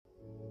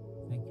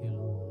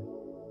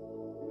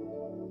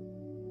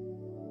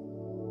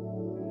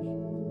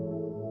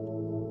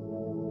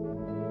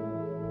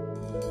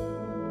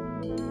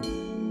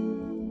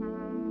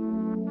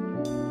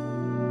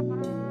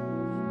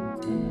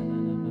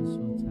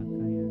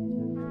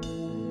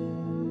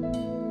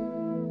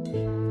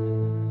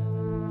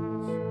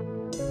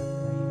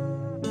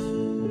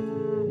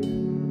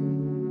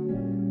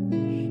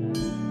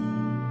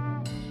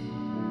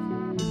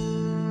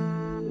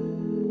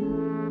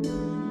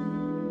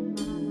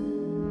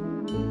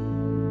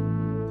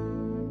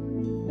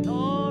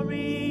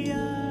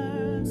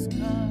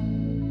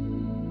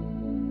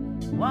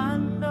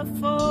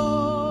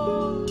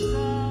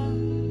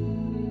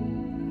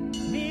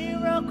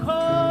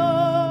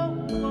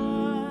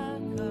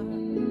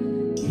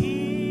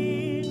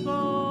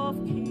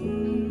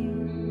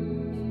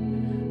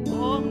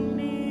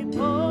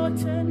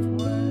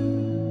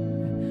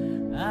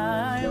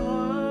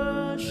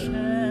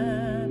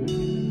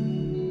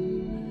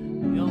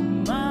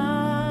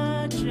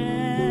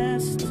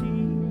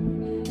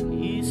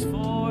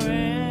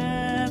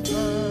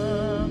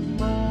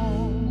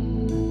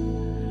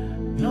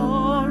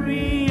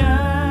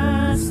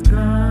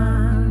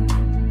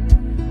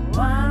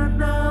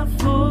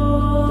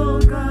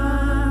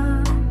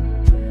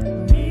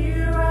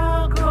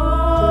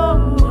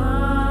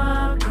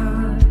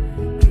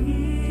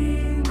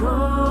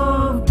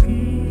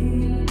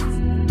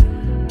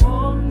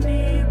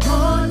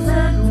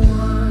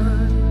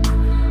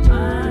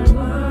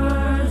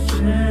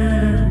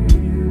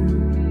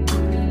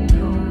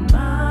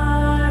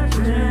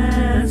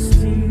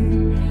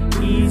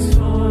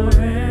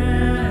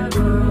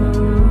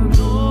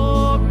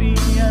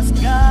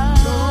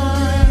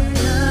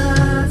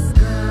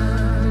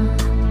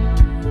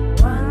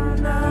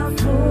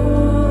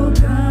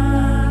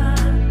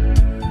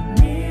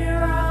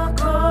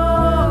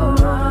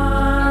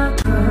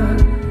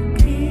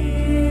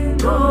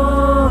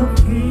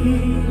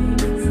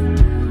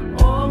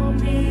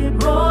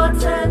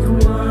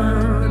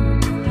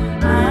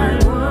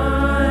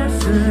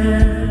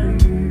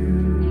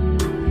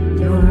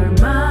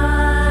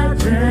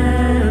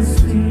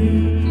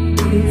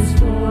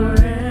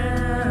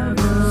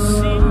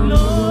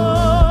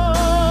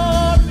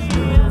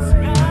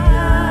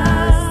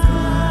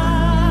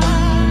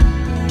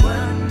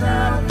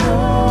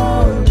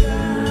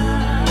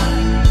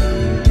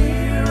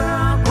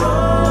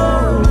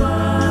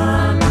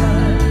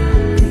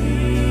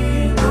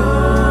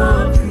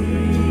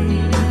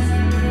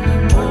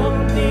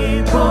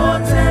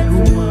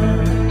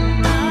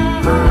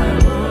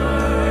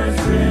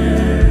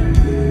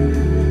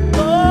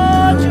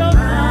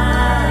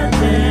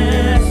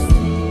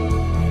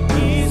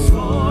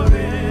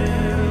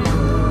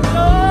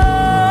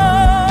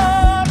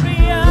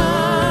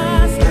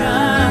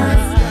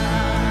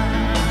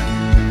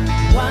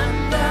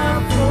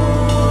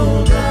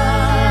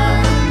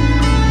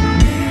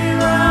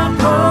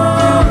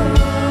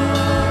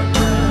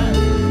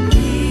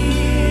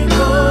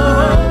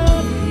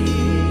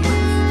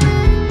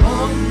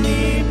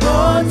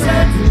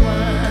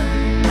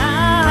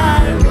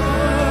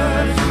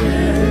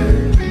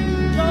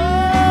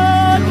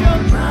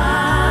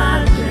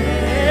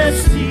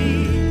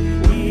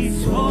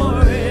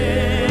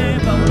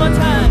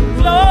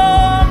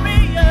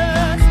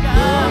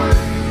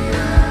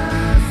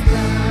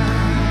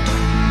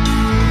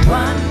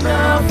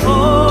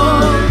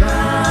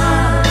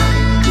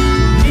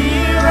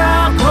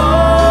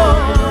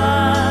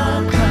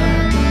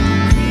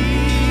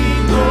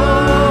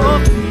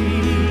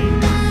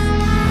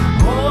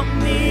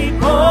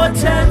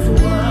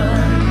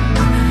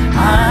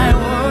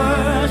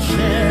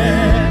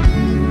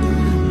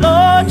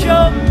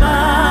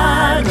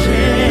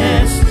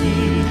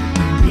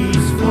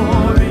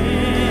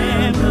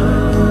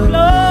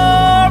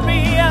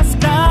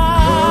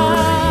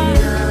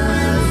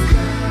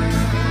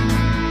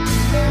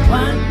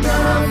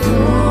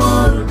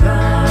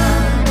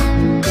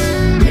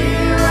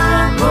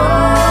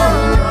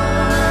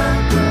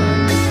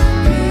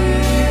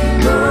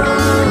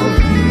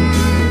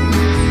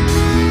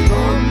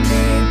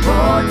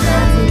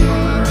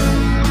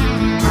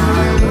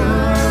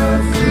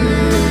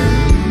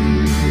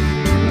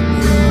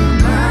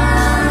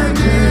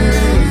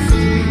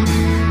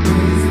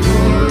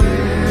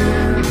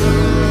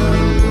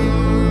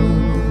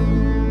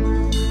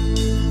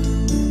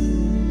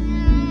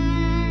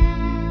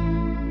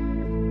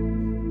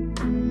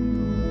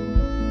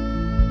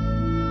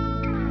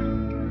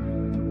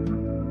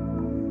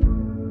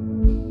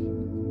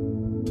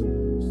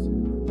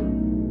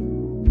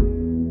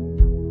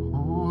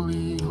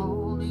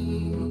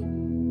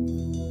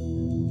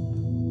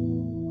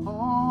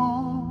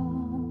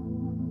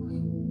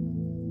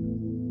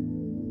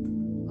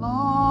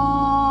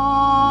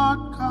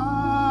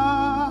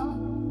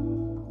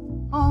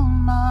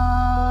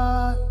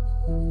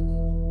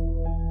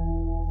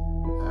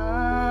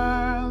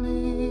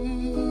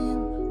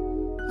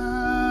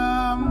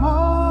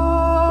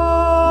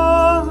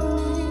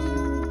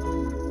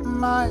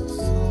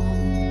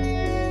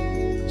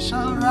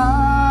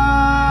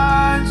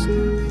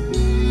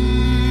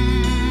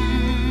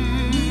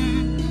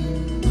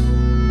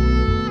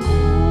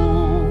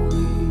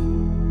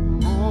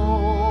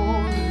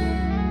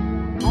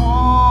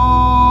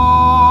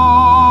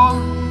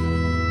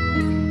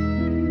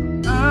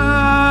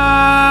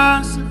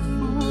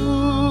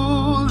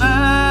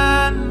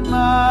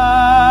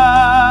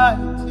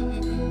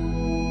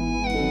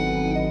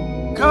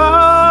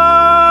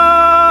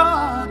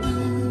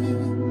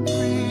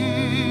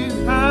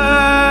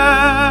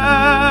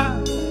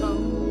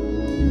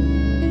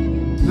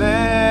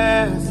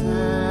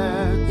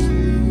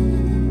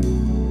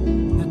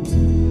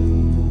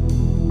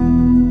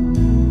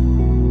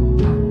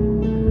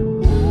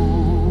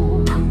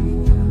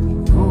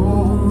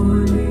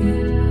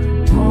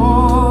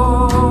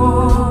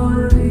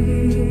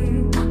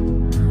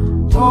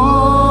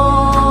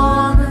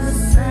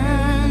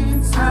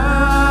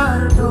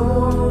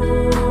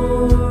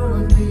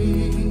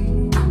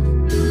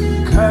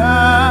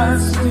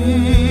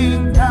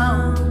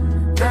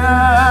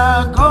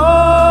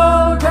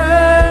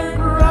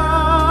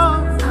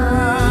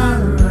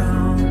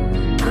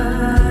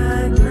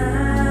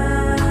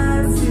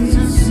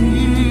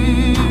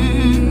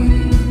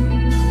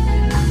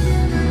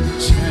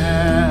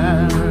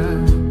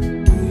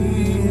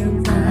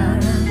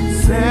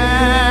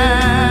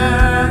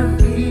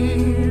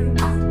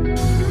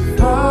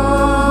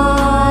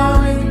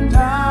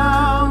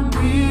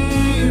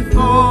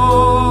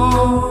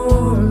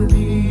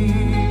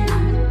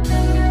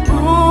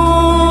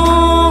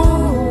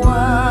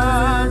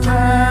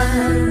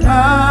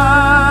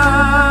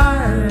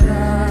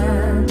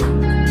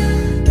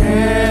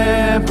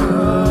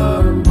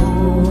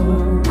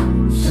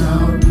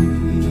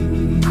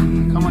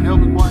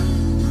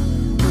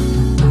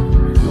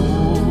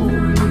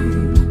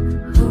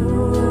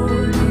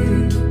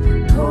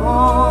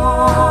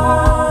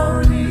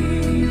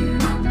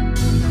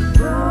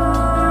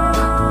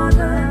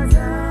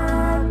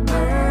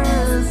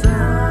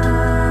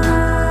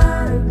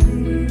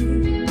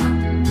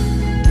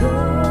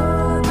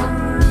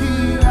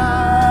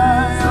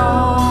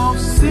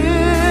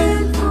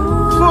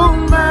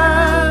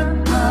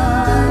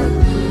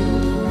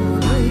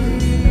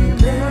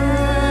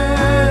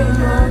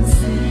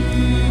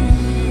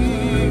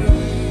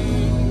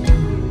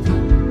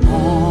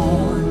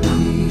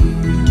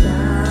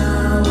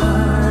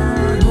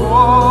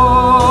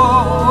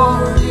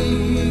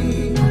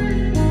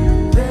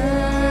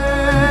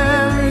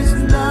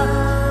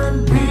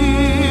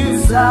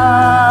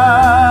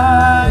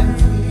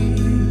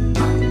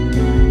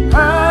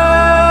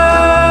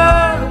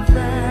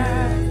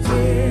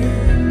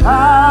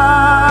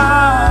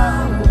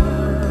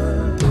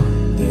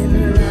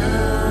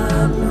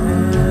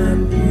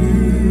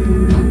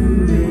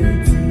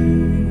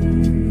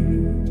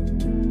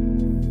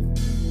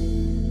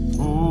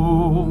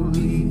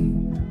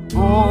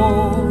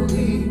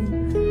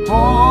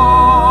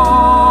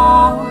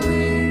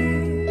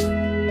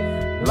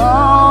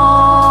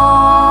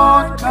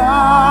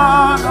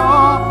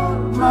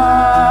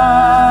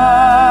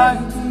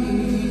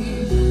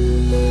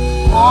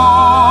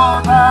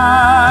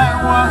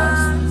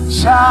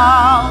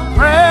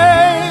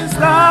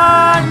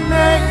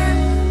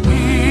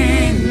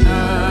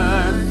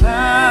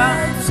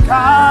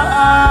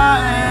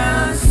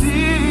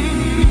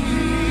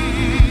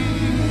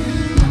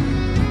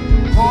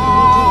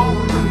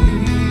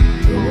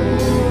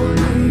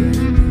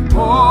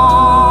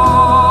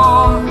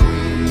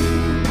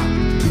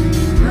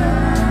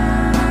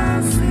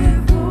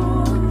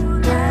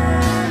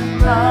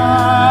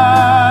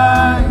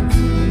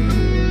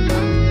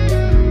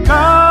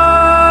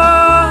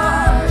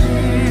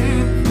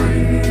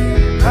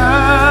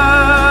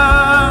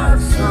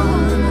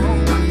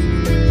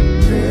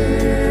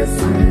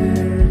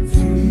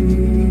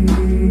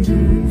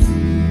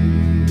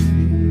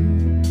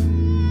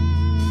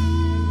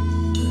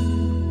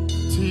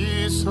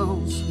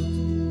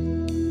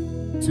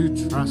To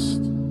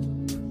trust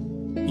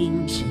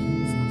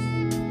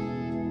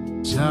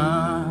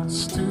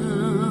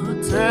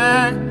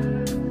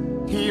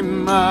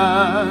Him more.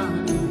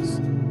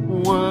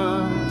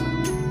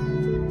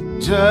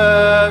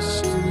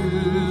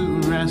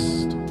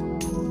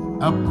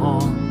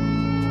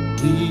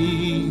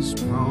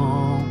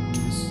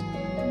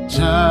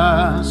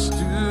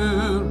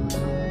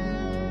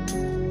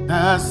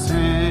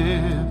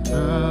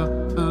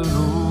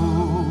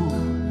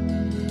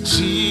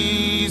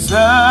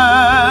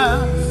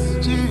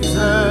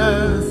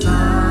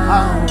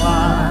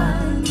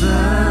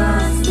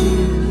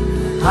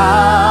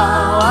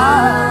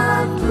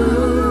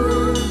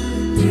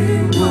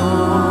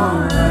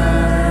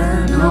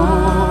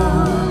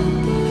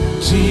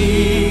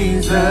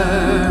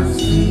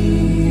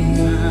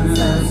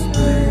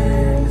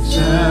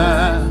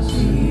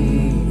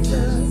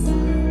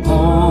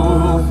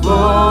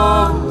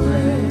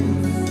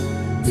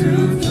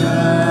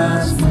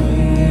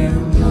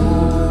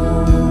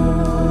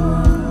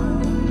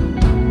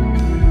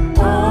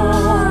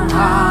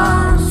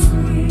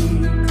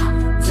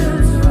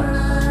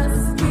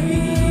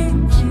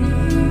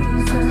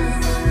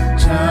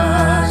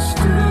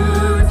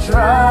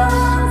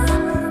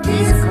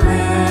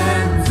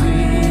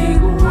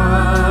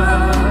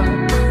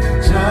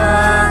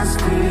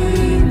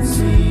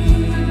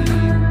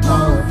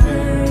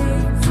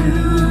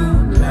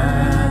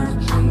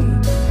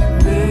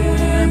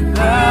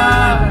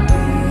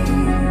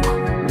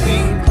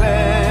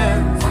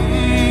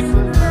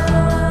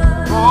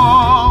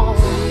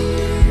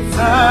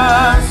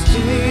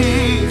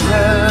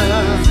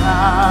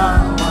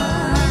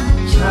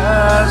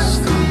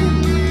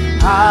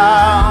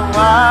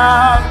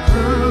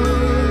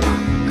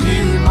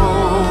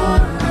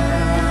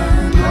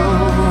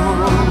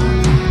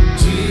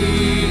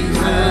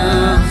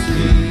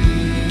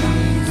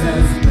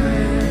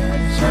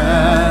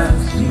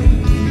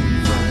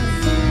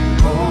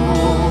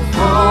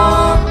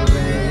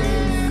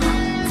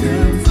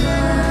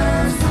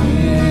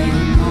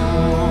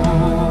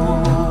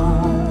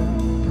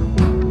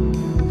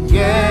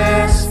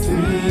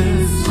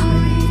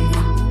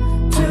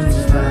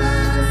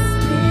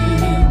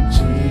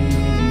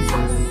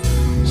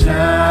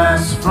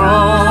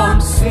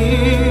 from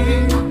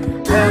sea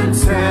and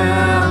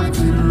sail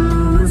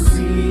to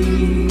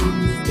sea,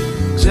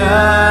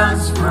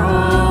 just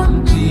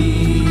from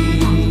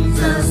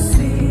Jesus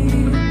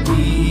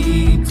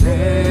simply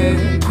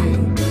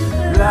taking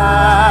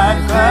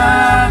life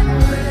and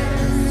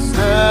grace,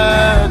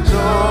 the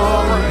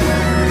joy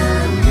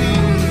and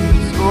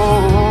peace.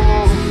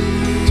 Oh,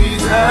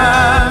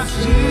 Jesus,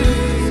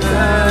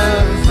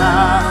 Jesus,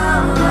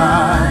 how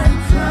I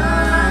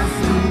trust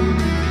you,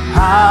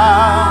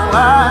 how I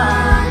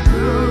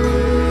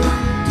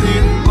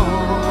did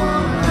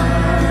more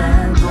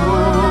and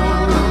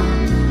more.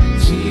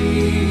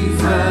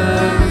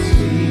 Jesus,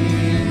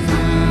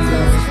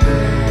 Jesus,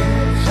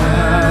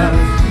 precious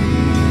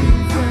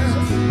Jesus,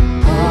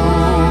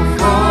 oh,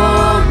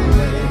 for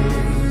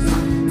grace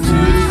to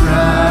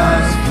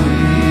trust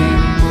Him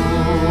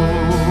more.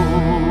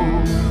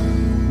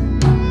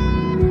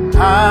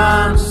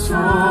 I'm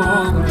so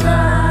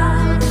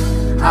glad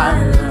I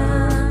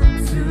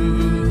learned to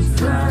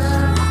trust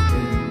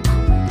Him,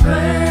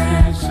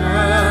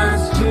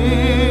 precious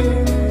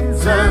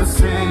Jesus,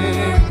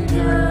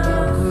 Savior,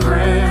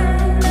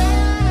 friend,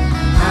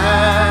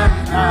 and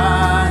I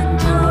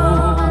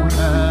know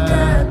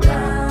that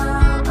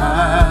thou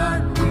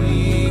and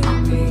with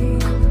me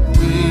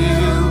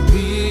will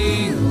be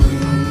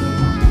with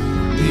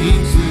me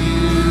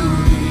till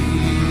the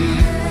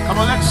end. Come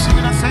on, let's sing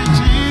it and say,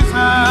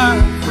 Jesus,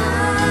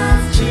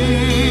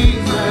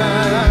 Jesus,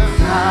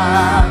 I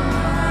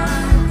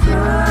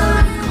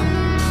trust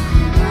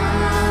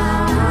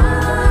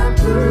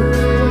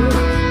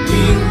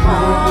in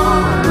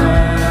more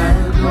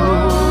and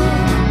more.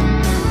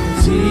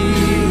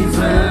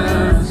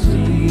 Jesus,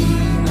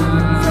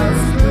 Jesus,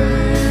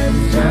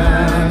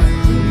 precious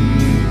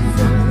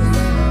Jesus.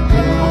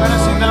 We're gonna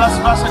sing the last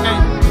verse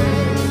again.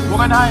 We're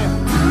gonna higher.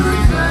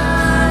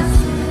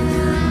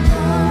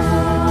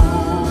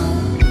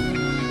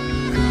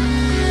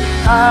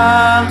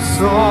 I'm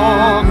so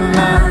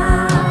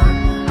glad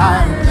I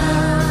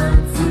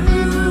learned to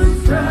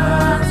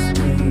trust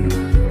me,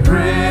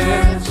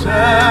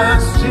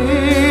 precious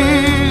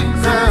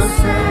Jesus,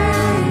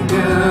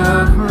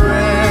 Savior,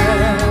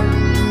 friend,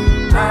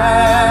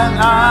 and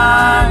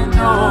I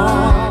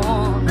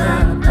know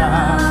that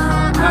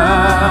thou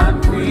and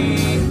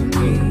with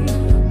me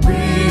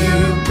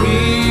will be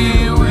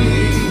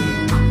with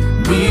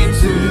me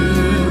to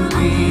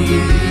the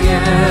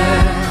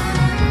end.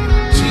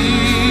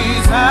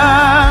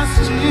 Jesus,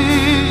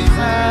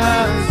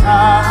 Jesus,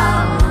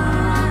 how I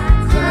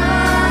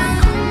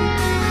trust you,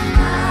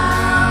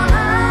 how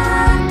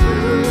I do,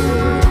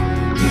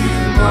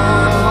 in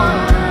more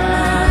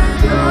and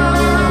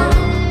more.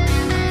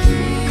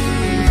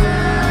 Jesus,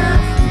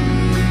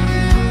 Jesus,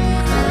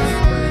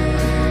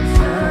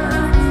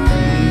 precious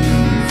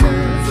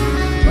Jesus,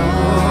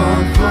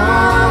 Lord,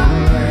 for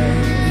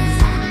grace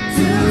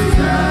to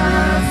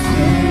trust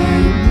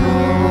Him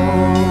more.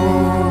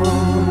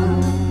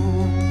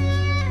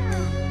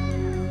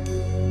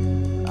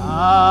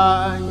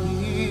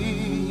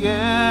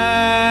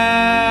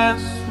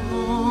 Yesu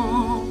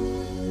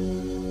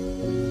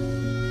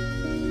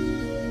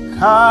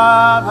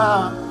kama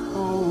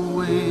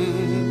kowe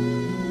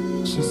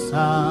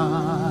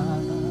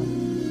chisana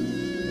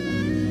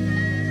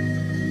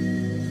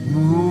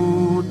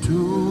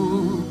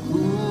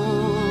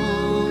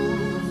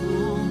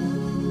mutukufu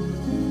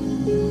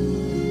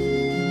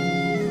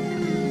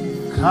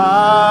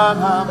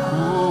kama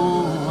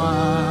kowa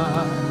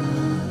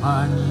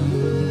mani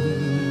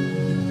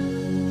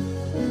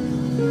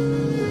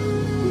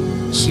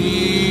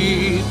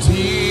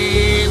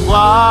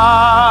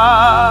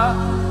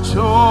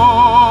chitiwacho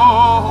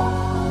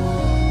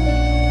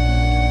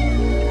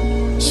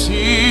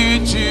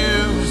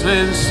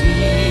chijuzensi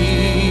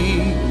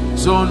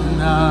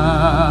zona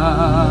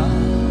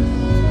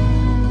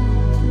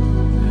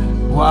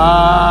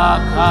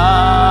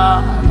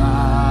wakala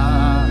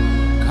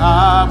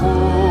kabo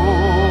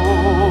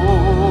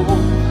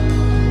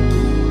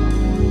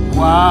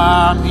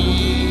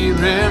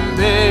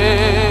wamirembe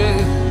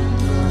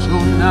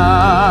jona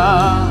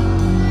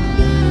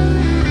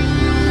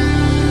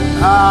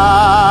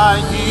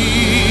Ayi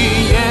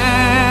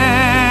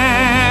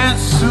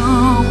Yesu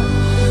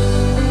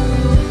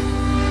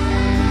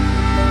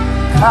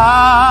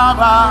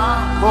kaba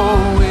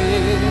kowe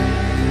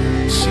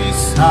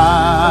shisa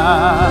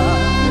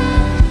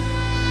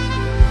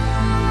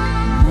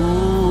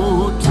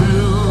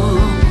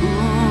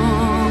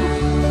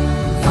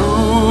mutukufu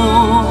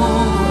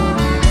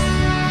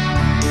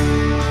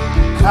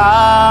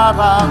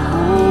kaba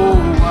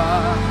kowa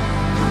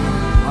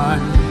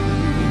mani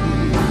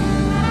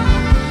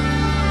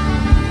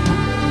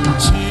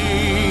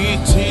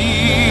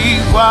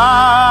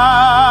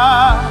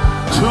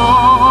chitiwacho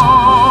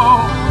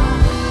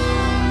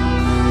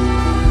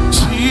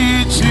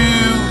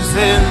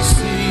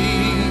chijuzensi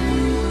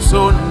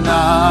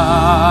zona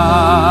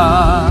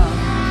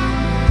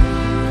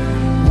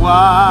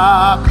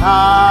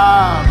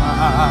wakama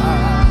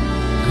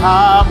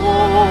kabo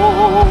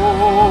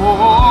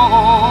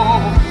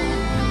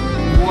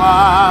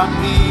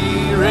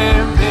wamirembe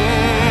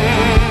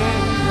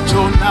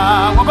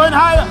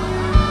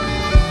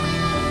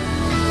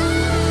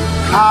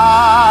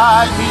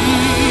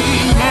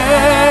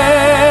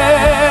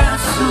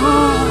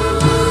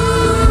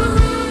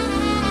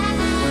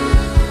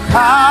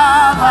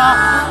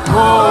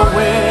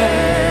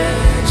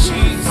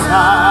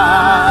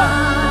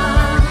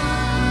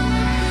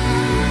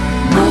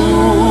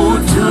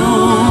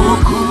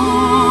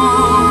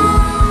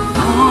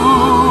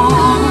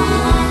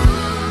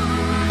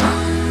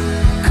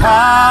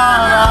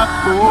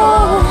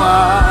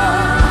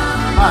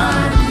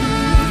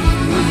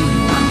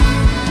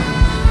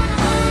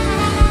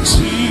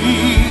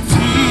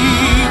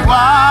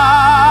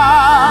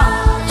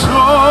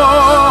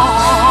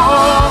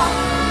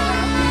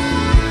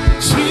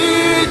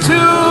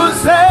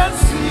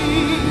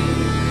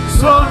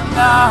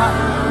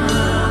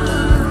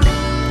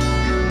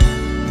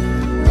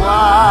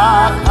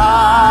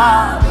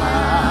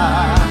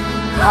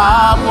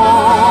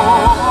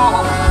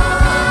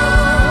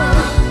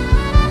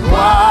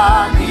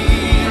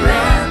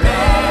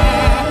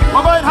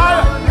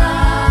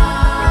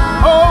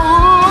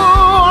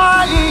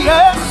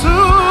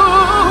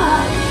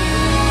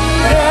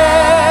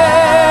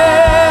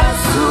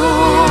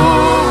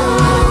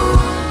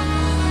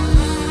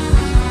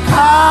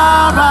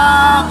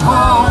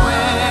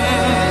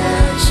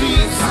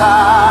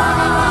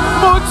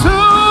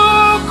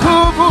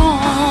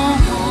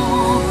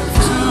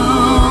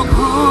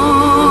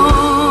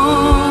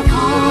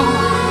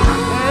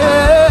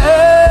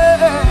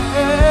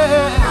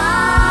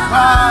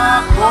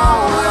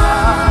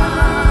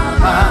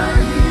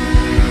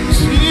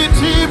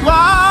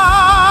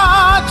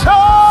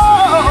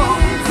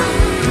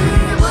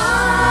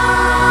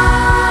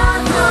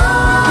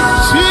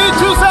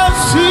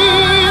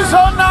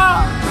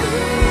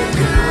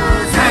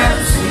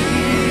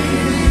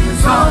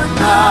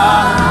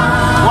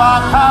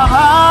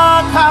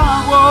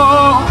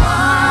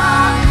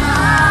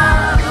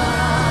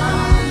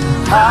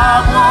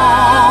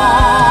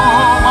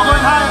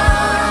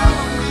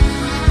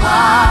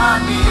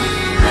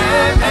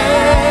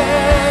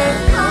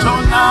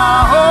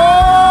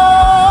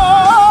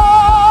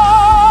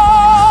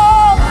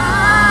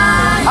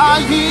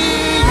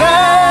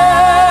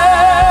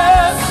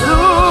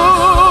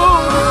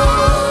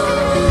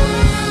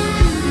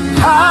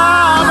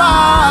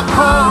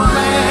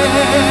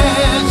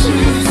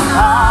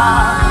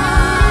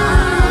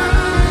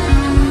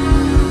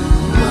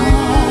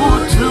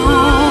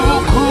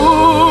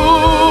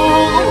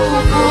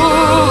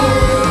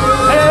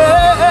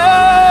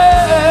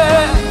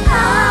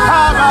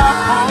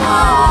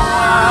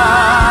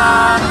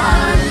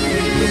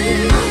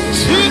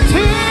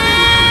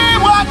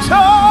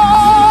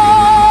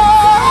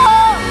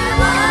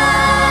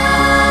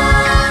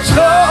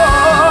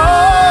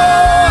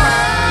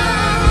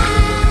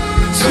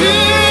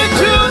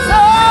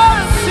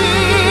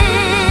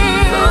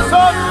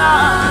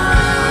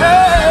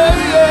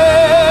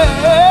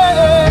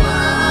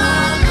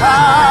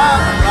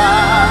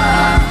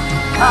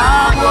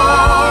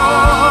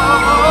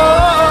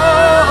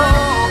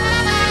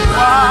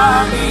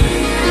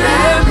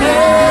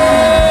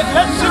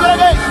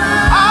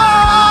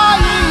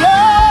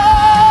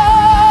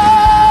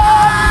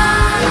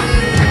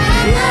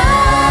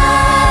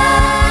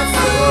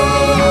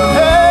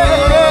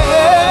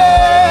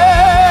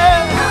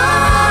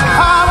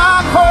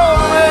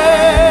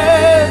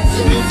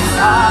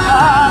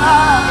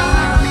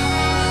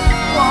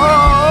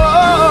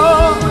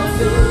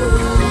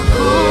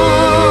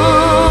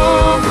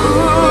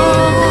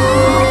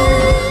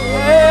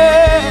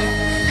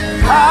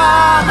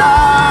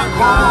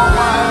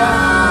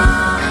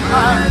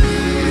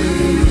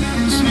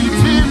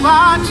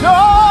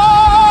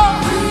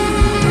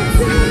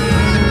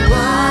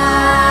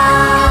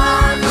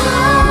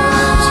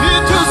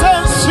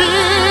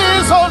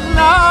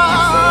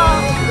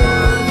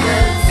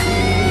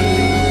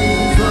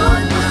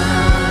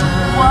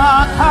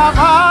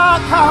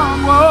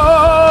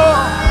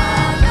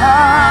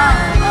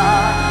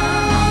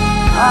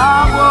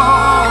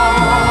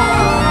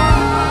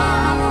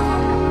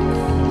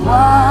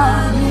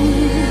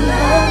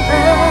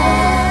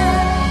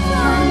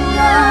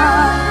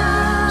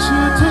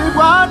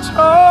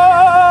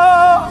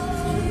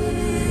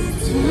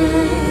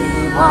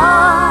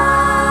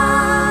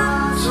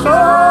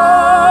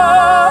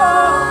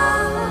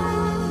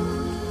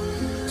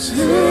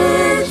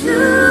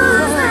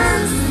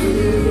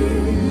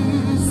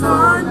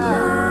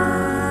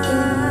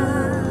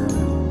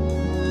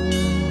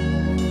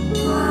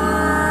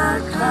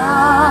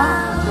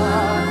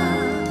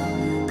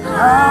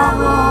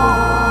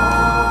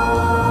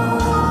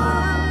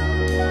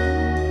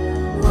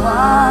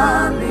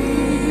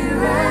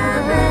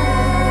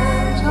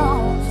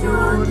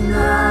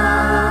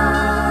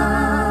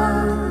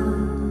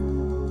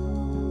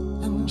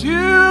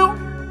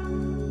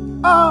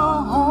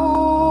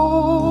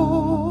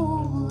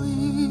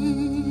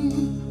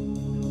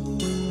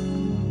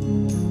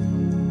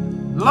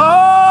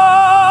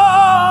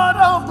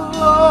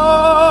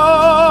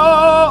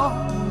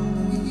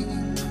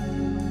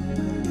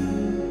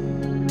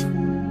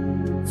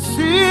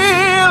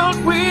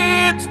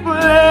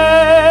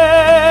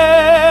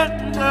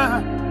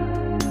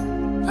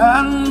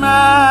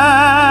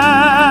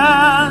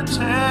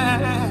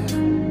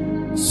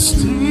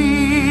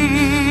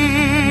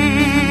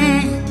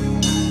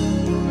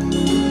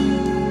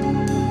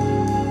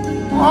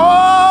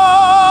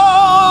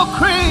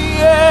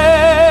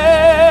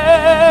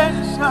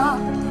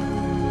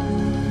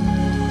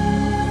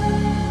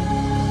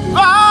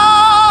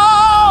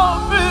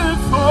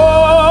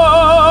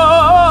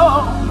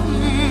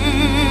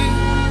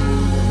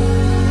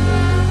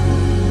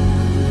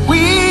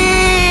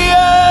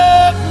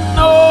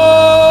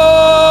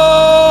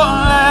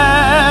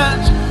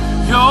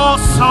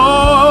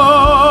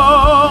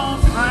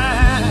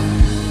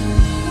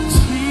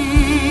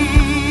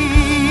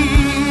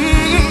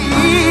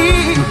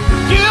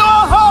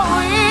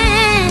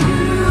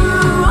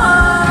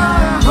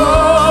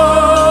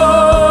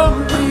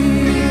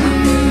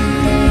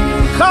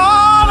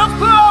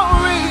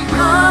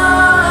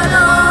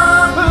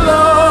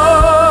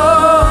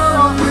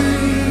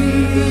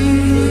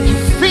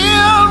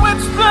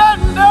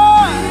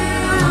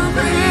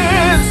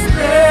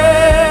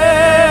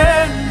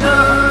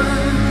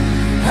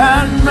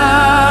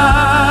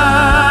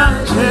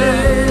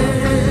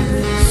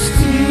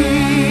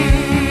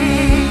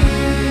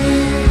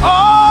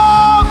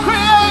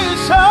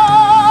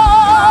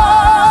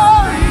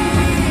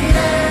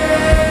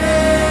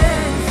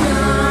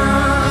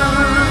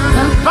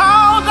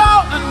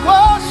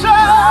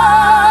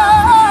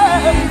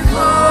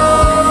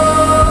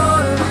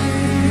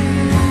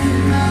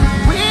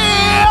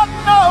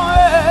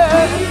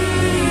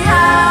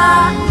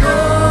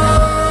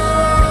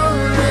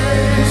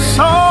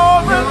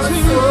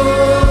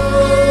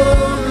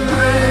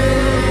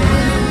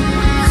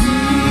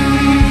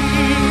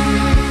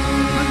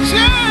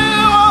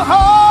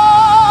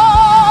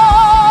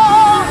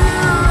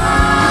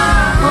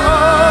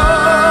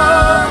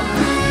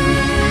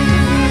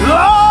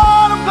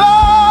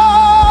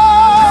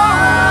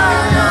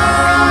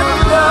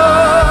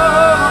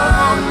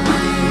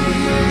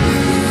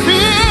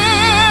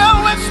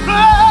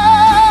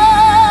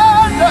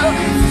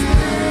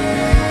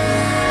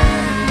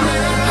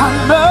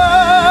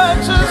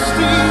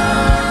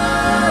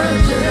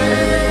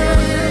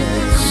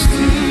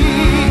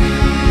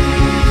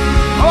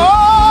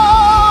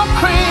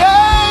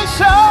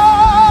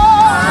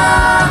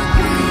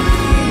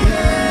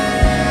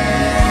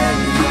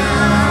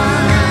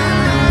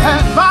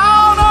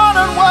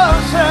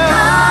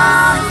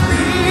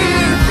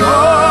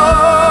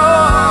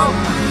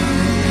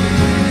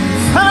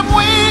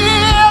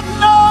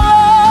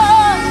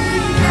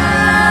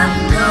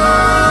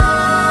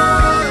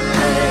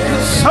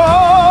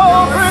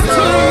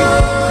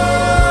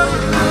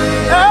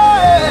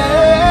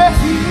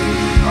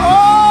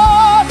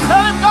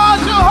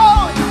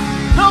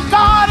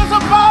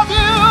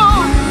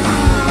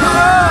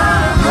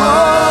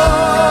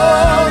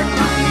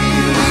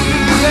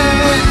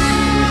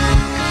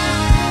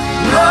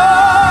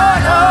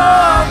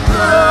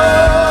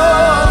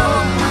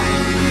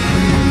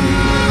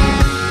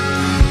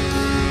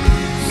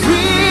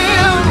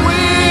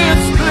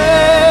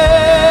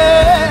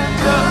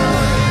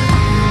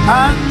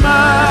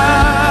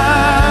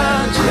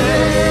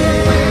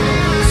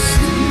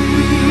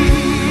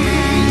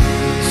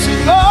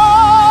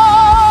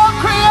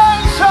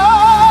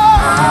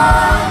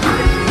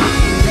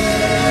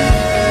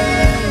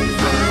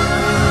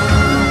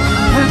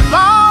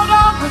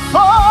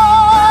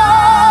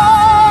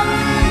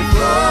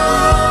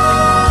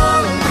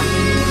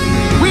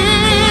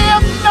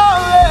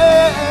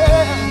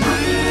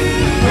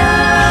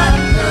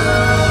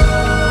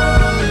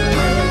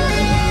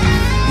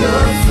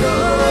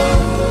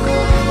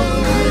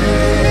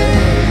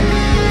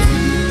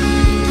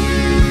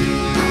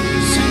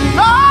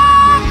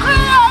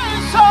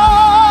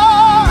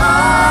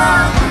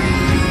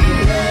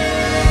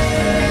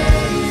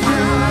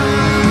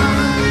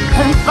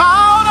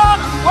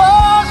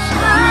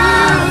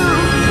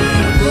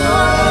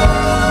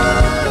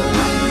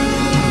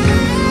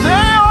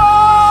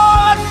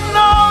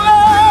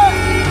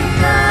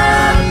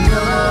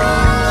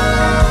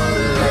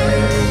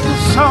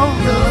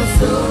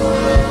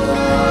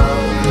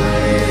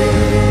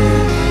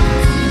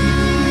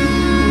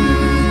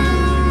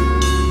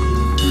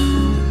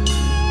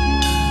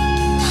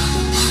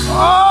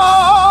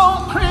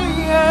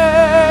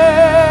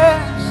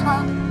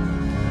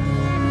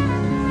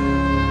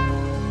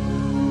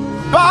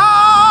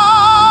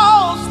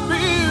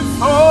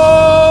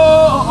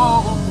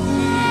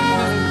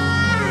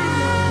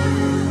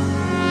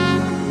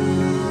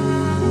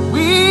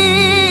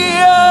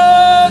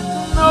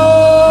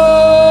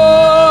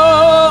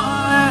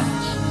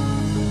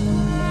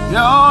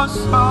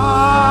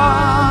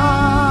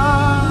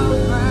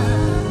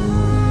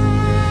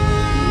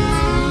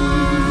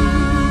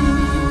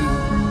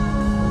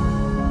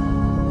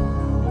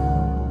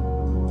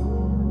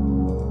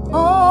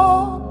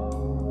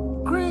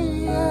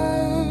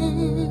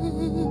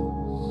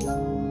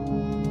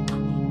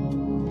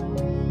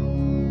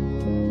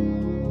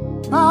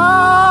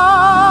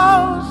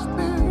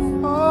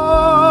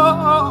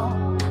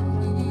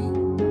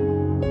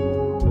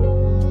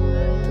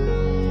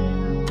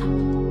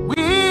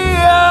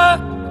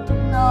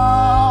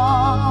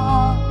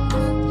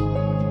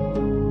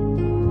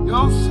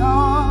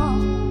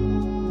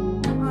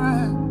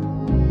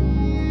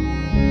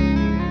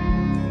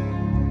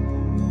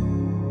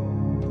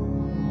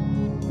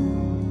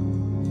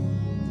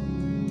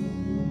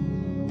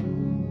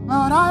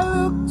Lord, I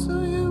look to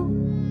you.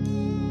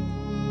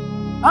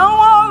 I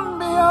won't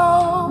be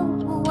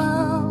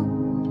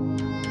overwhelmed.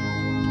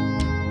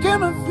 Give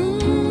me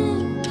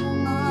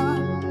fever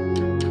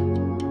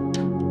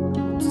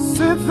to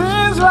see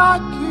things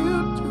like you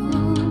do.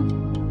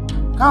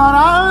 God,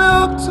 I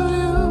look to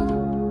you.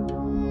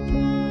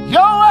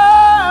 You're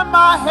where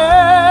my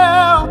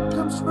help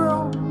comes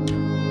from.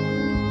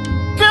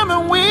 Give me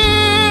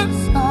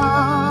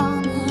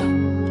wisdom.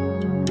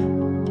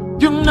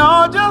 You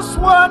know just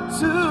what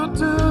to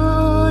do,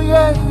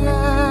 yeah,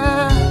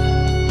 yeah.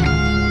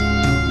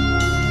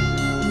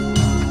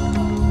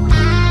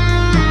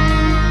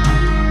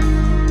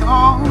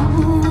 Oh,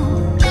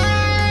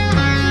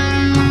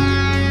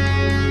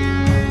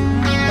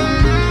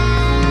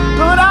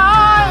 but I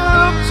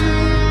look to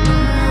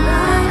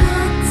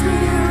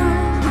you.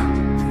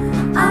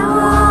 I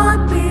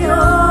won't be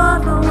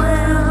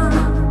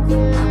overwhelmed.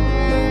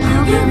 You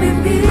give me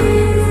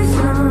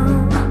vision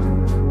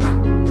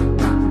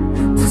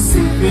to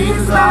see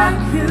things like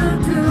you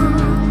do.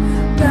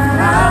 That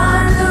I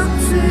look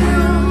to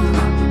you.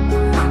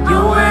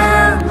 You're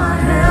where my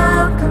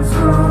help comes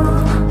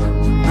from.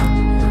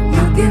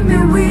 You give me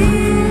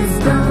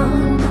wisdom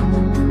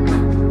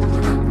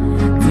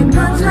to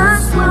know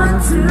just what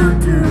to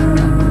do.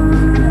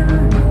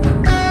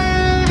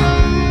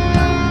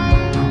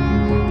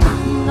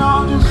 Know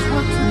just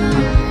what to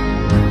do.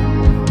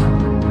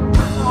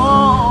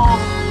 Oh,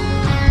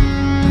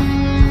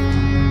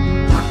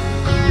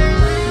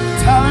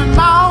 tell him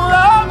I'll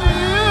love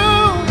you.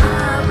 I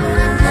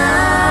will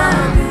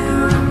love you,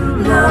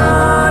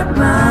 Lord,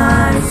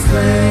 my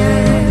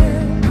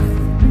strength.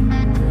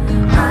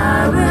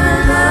 I will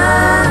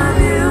love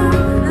you,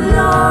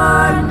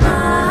 Lord,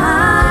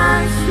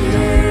 my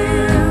shield.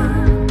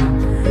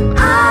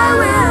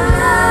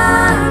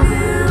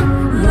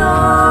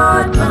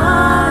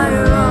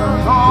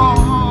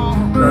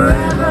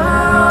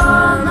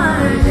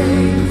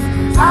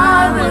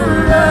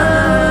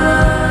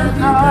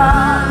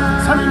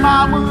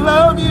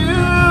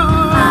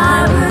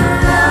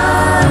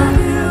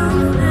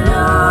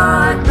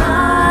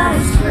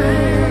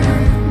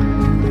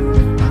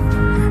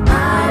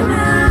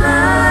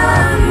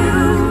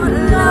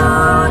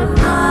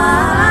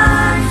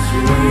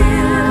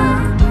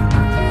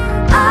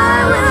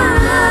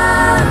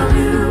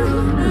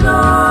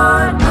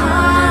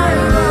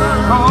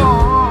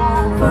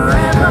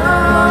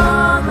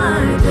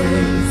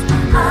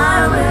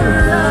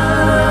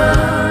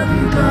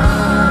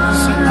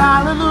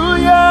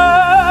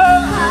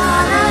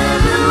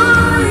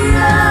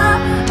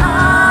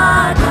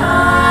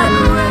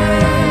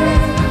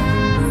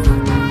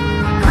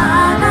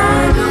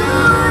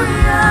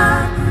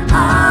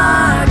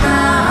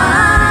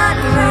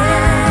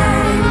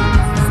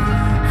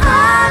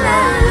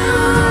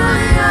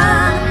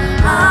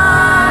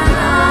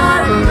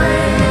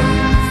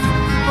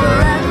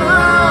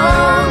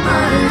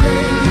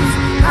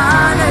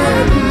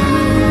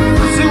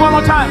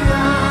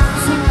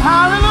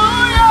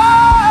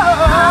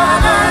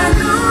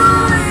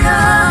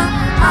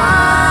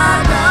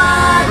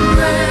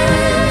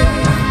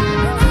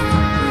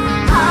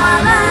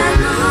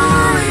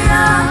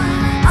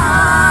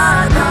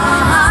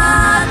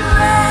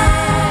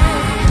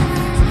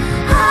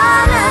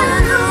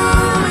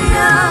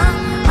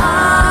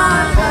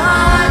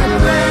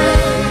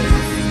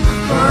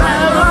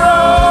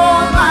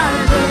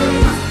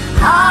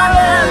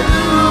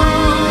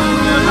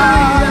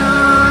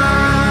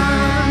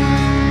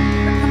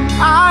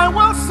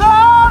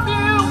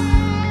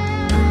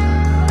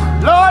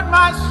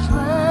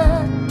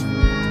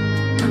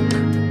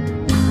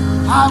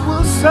 I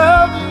will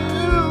serve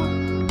you,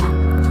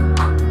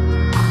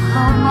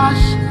 Lord, my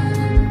shield.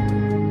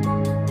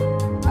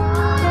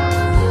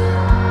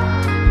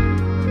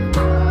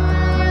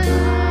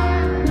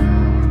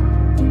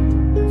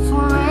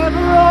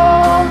 Forever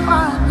all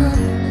my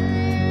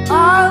days, I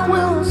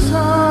will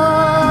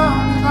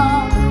serve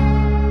God.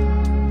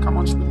 Come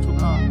on, speak to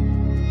God.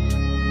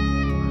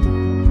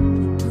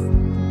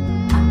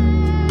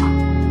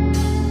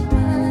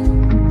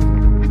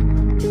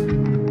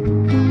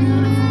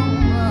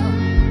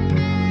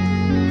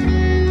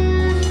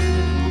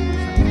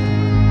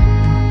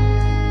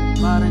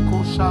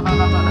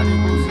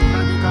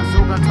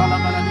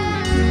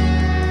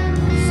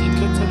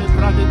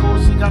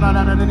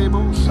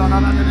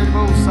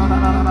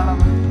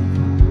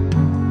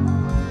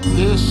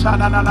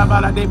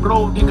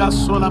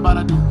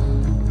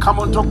 Come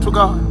on, talk to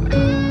God.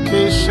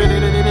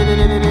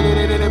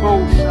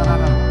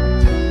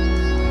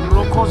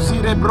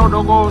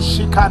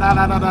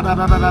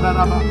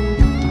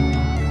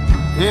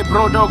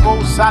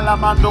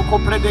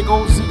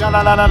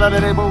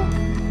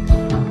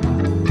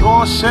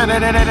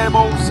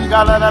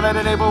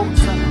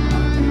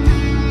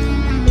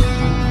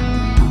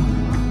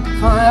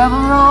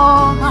 Forever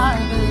all my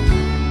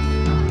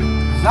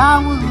days, I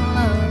will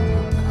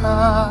love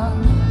God.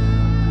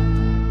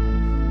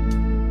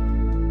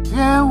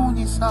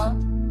 Yeunisa,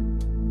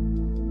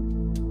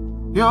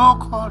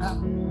 Yokora,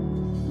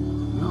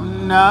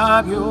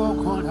 Yonab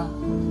Yokora,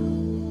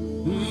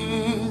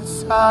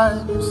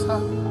 inside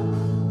yourself.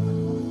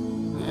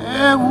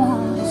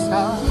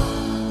 Yeunisa,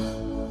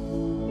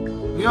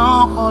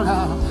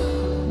 Yokora,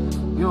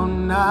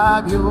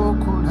 Yonab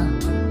Yokora.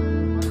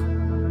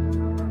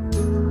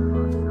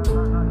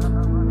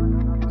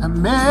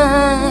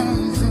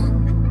 Amazing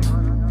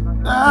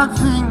the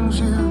things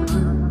you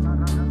do,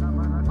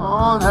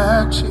 all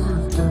that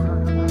you've done.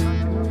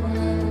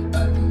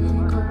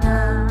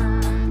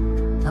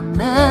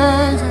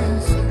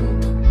 Amazing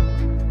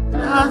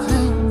the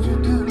things you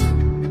do,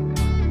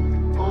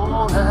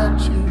 all that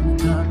you've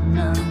done.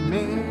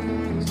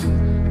 Amazing,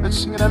 let's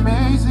sing it.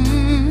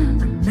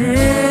 Amazing,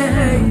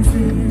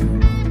 amazing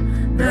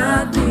the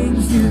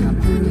things you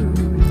do,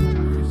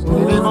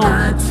 all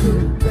that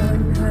you've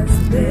done has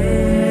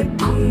made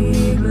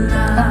me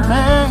glad.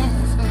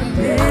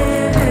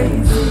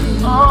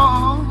 Amazing,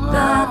 oh,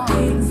 the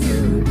things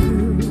you do,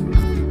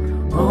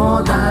 all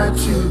that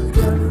you've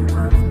done,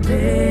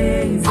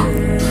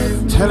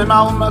 amazing. Tell him I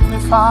will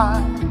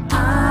magnify. I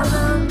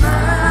will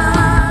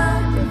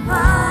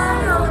magnify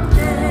your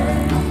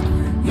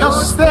name. Your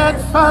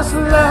steadfast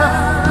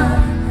love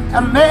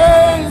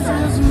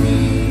amazes me.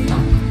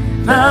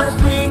 The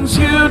things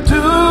you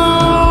do,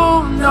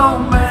 no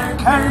man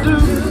can do.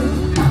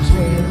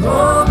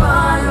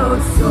 Jehovah,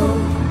 you're so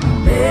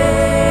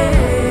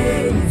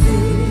amazing.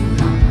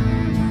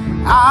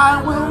 I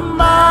will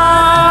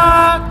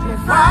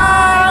magnify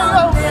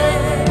your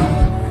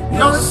name.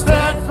 Your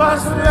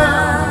steadfast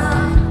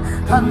love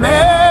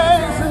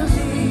amazes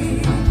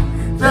me.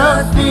 The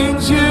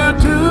things you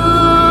do,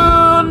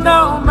 no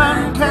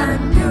man can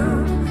do.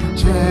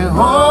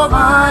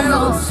 Jehovah,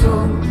 you're so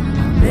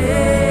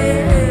amazing.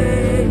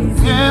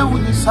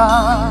 Yeunisa,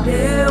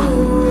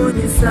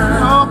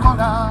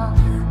 Yokora,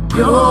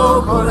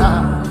 Yokora,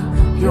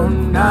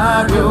 Yona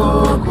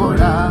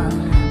Yokora,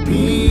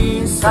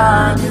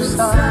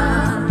 Bisanyusa,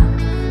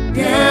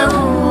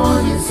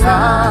 Yeunisa,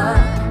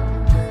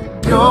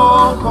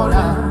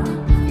 Yokora,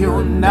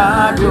 Yona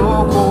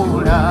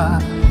Yokora,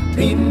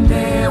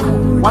 Bineu.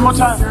 One more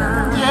time.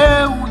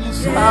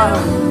 Yeunisa,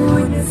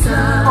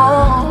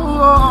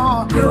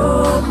 oh,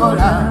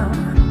 Yokora,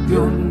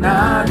 Yona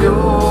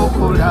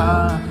Yokora,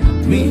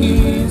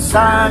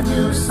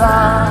 Bisanyusa.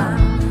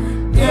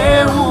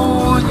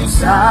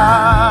 Yeunisa,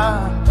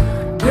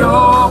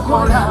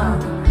 Yokora,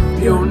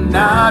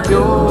 Yona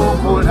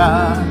Yokora,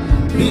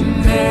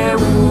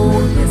 Bineu,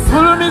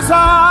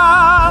 Fulumisa,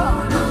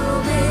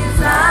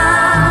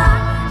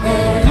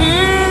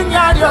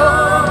 Elinyaryo,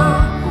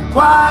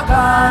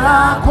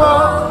 Kwagalako,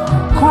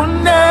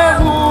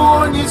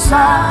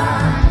 Kuneunisa,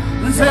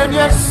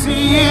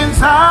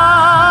 Nzebyesinza,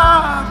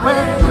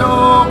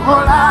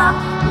 Kweyokora,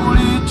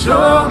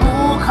 Ulicho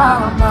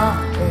Mukama,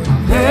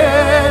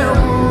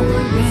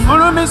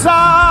 Fulumisa,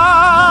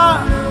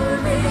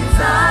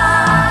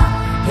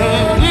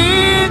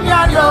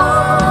 Elinyaryo,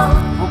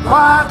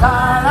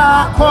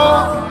 Kwagalako,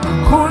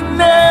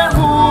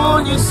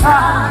 Kuneunisa,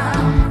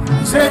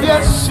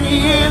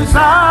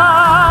 Nzebyesinza,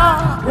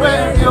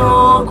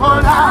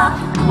 Kweyokora,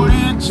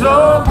 Ulicho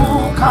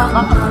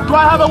Mukama. Do I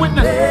have a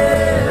witness?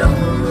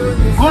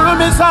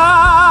 Fulumisa,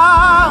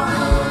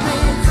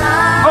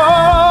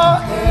 oh,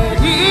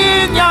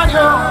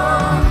 Elinyaryo,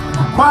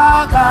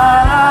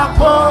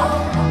 Kwagalako,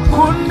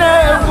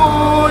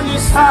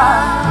 Kuneunisa,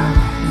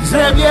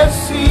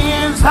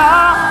 Nzebyesinza,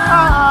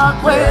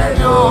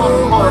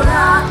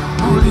 Kweyokora,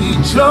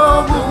 Ulicho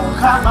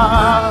Mukama.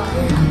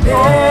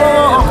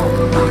 Oh,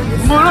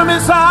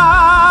 Fulumisa,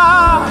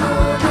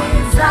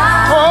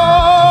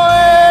 oh,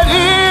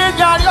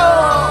 Elinyaryo,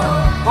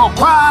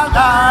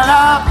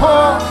 Kwagalako,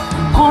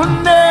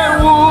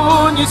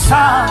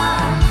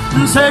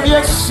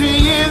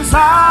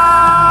 nsebyesiza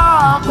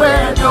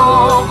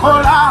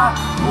kwebyokola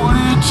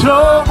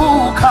bulijjo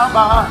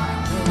bukama.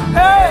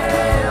 Hey,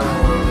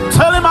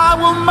 tell him I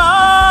will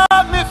magnify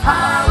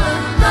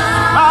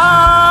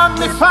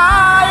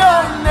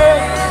your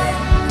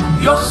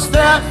name. Your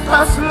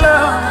steadfast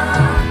love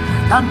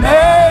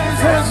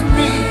amazes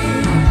me.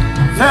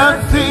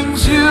 The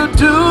things you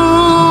do,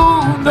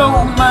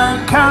 no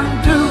man can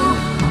do.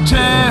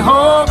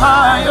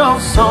 Jehovah, your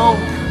soul.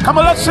 Come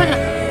on, let's sing it.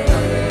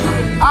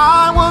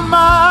 I will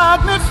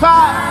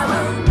magnify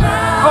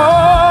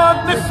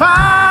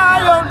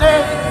your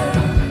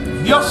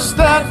name. Your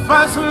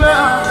steadfast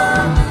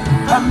love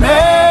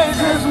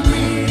amazes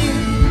me.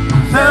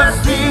 The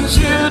things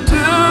you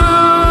do,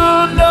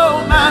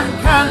 no man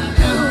can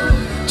do.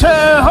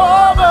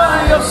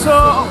 Jehovah, your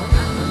soul.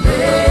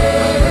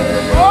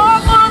 Oh,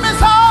 for me,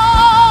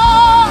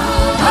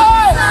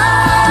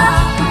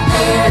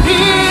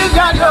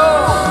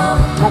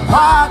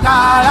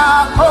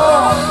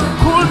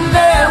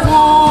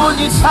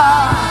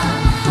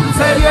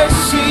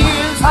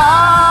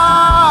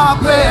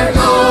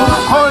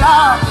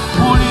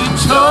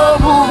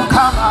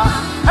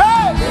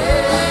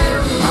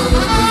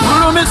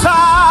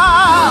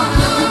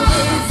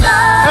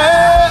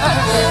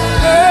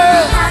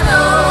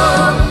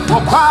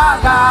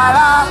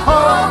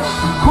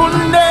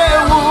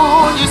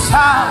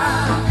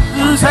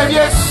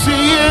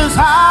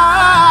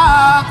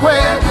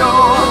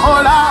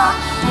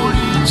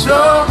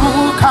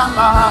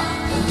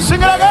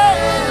 sing it again.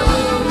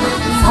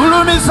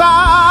 Ulumiza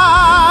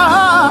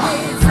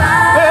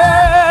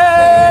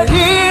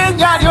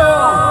inyayo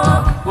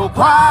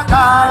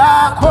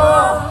ukwagalako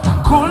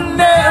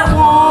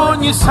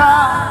kunewunyisa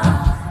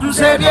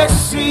nze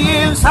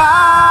byesinza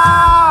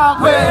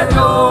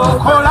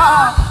gwebyokola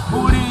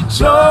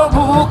bulijjo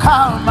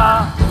mukama.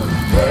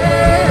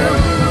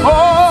 Oh,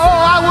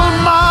 I will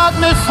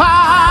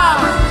magnify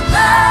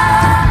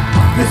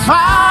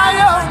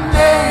your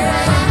name.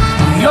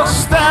 Your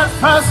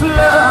steadfast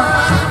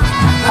love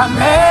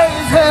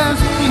amazes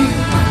me.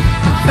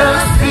 The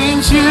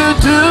things you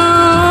do,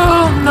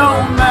 no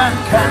man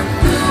can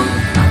do.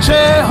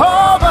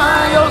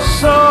 Jehovah, your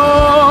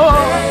soul.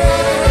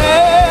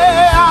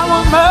 Yeah, I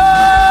will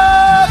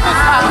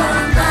magnify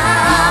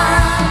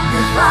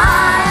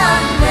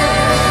your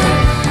name.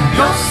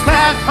 Your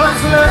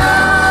steadfast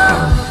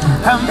love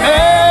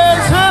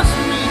amazes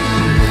me.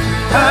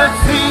 The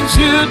things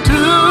you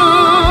do,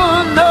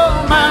 no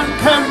man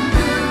can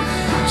do.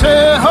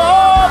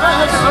 Jehovah,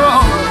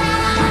 soul.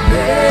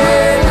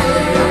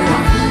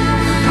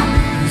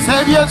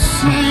 Savior,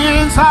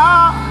 sins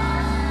are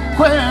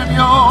when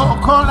you're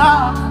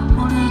calling,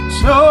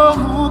 bulijjo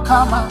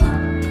mukama.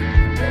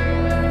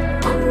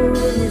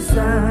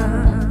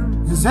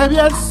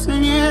 Savior,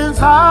 sins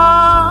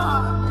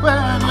are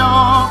when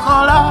you're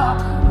calling,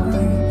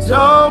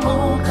 bulijjo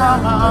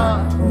mukama.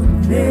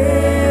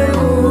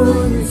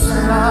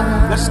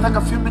 Let's take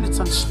a few minutes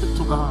and speak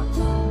to God.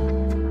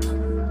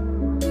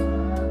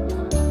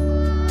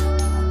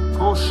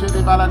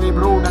 Shede bala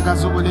libro da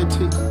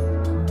gazoleti.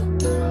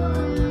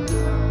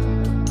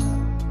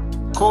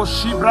 Ko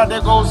shibra de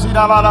gozi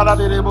la la la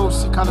de lebo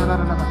sikala la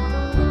la.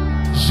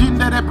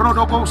 Jinde de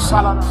prodogo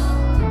sala.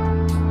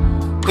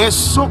 E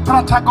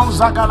sopra tago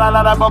zagala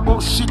la la babo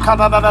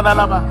shikala la la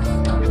la.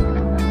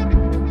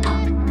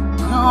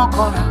 Yo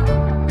kona.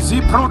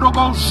 Zi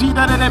prodogo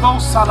jinde de lebo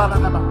sala la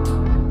la.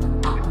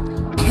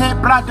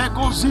 Kebra de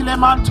gozi le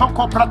manto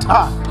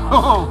koprata.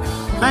 Oh,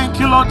 thank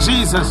you, Lord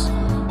Jesus.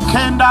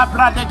 Kenda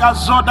bradega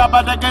zoda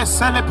badege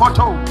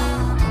selepoto.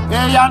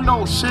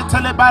 Eyando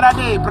shetele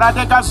barade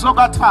bradega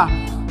zogata.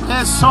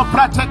 Eso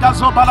pratega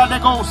zobala de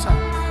gosa.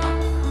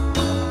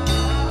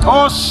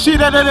 Oh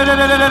shide de.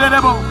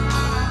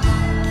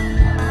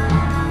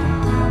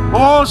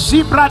 Oh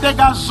si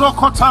bradega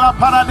zokota la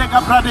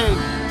paradega brade.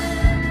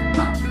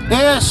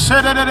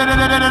 Shede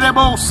de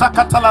bo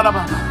sakatala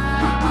laba.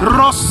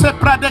 Rose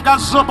bradega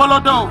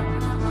zobolodo.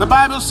 The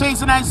Bible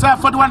says in Isaiah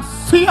 41,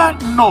 fear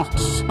not.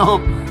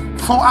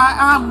 For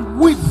I am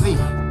with thee.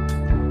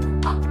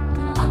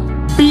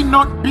 Be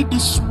not be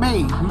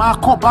dismayed. For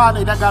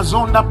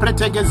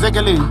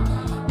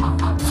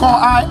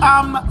I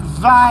am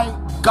thy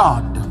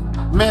God.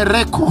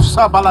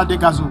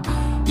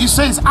 He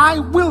says, I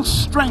will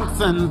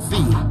strengthen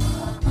thee.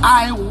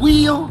 I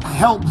will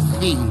help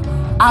thee.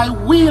 I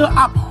will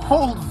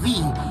uphold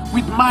thee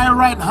with my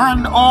right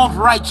hand of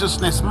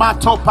righteousness.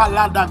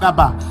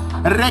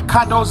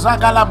 Rekado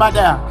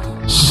zagalabada.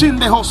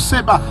 Shinde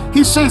Hoseba.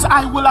 He says,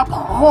 I will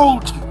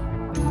uphold you.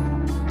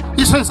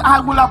 He says, I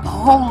will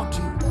uphold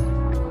you.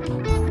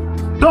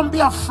 Don't be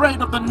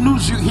afraid of the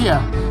news you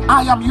hear.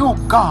 I am your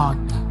God.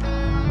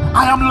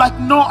 I am like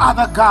no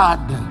other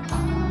God.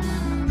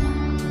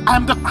 I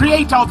am the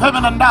creator of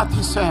heaven and earth,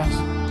 he says.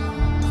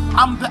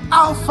 I'm the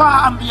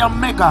Alpha and the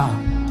Omega.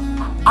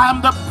 I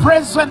am the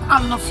present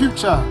and the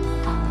future.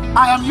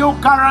 I am your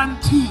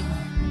guarantee.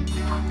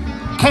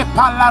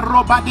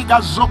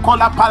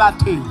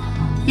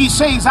 He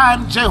says, I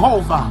am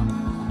Jehovah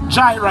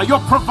Jireh, your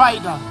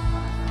provider.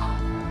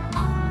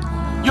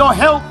 your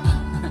help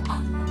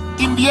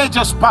in the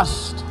ages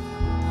past,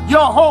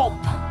 your hope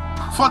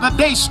for the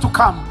days to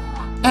come.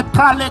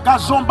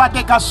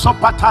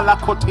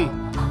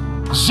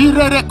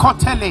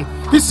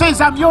 He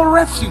says, I'm your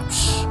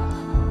refuge.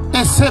 He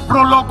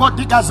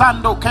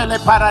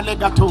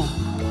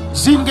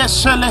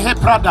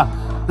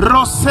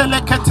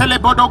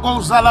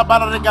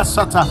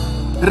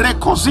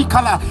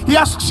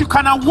asks you,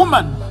 can a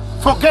woman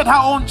forget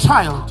her own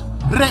child?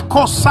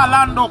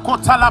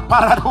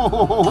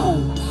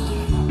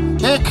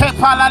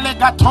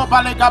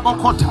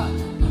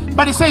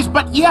 But he says,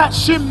 but yeah,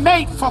 she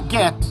may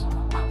forget.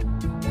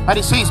 But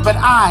he says, but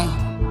I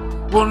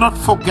will not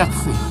forget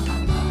thee.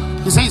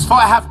 He says, for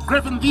I have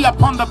graven thee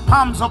upon the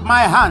palms of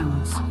my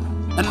hands,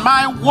 and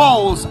my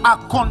walls are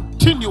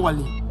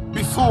continually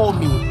before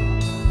me.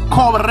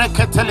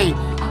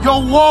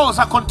 Your walls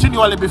are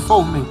continually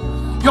before me.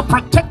 Your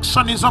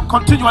protection is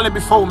continually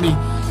before me.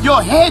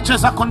 Your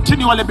hedges are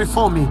continually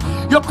before me.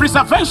 Your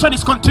preservation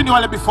is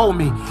continually before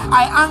me.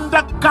 I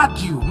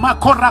undergird you.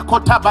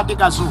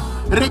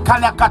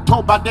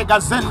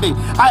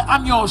 I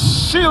am your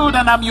shield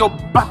and I'm your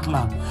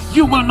butler.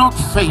 You will not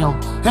fail.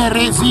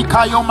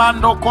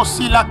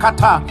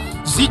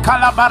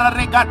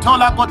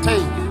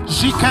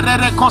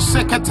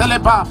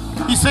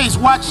 He says,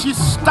 watch ye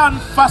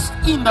stand fast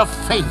in the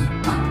faith.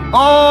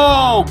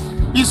 Oh,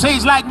 he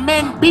says, like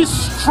men, be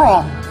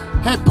strong.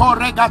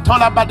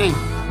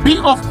 Be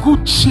of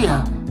good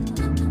cheer,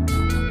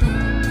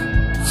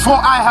 for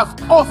I have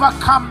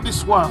overcome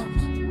this world.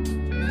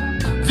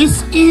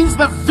 This is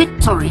the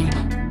victory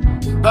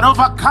that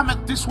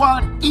overcometh this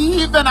world,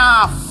 even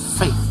our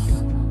faith.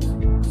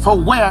 For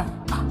where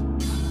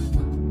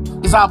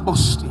is our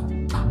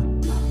boasting?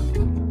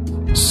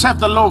 Serve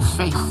the Lord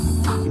faith,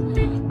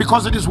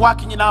 because it is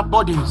working in our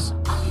bodies,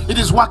 it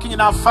is working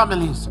in our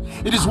families,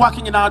 it is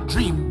working in our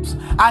dreams,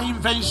 our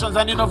inventions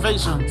and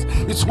innovations.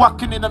 It's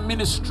working in the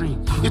ministry.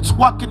 It's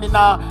working in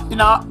our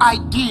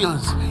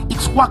ideals.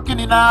 It's working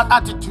in our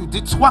attitudes.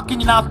 It's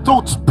working in our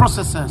thoughts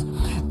processes.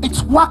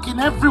 It's working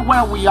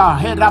everywhere we are.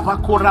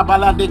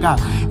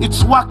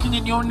 It's working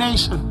in your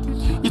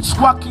nation. It's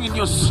working in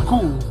your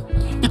school.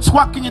 It's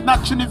working in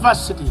that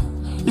university.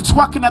 It's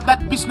working at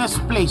that business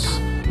place.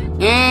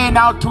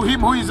 Now to him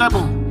who is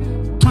able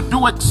to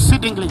do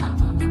exceedingly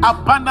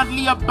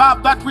abundantly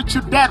above that which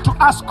you dare to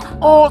ask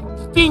or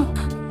think,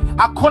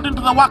 according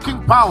to the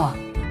working power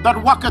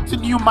that worketh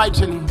in you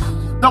mightily.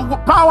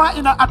 The power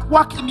at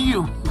work in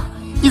you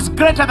is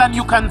greater than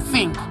you can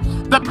think.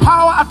 The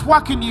power at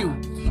work in you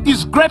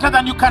is greater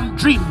than you can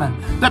dream.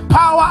 The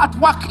power at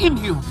work in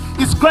you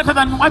is greater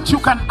than what you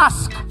can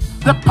ask.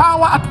 The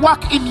power at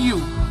work in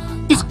you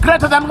is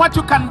greater than what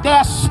you can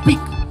dare speak.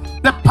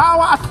 The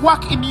power at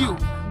work in you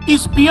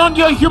is beyond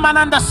your human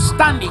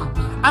understanding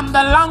and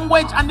the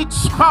language and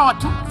its power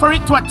for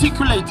it to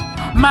articulate.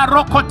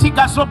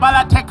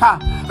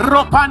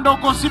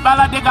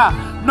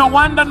 No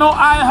wonder no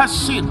eye has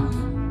seen,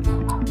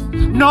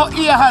 no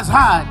ear has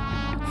heard,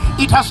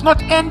 it has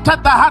not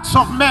entered the hearts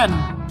of men,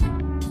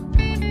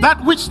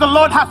 that which the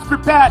Lord hath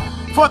prepared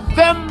for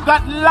them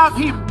that love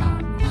him,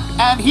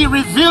 and he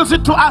reveals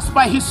it to us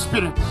by his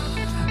Spirit.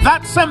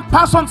 That same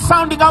person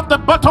sounding out the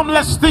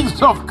bottomless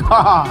things of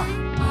God.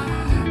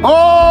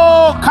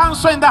 Oh,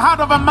 counsel in the heart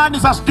of a man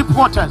is as deep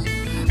waters,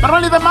 but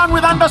only the man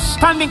with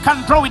understanding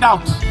can draw it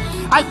out.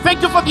 I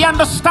thank you for the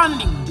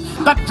understanding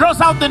that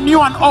draws out the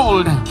new and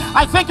old.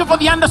 I thank you for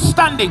the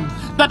understanding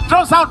that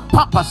draws out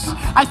purpose.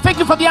 I thank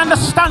you for the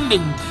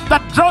understanding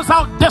that draws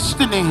out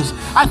destinies.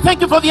 I thank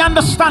you for the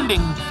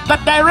understanding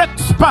that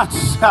directs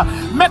paths,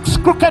 makes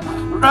crooked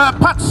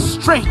paths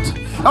straight.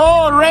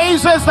 Oh,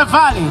 raises the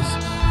valleys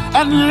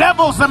and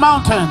levels the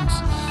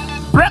mountains,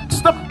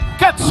 breaks the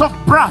gates of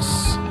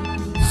brass,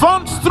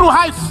 vaunts through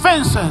high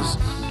fences.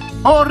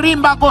 Oh,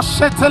 rimba go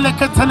shetele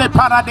ketele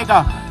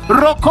paradega.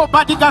 Roko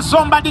badiga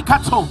zomba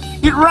dikato.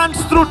 It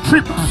runs through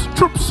troops.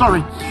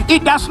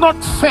 It does not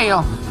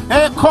fail.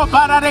 Eko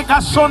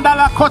bararega sonda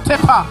la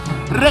kotepa.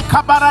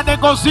 Rekabara de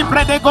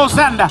gozibre de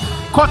gozanda.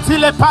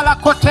 Kotile pala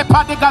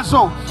kotepa de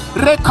gazo.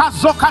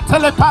 Rekazo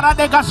katele para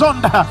de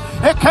gazonda.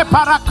 Eke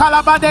para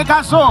kalaba de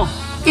gazo.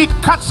 It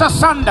cuts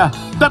asunder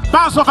the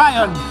bars of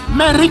iron.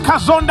 Merika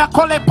zonda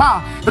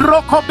kolepa.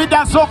 Roko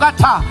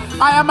bidazogata.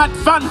 I am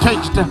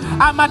advantaged.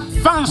 I'm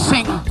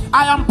advancing.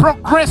 I am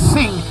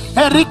progressing.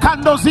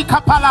 Erikando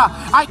zikapala.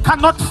 I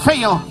cannot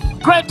fail.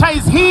 Greater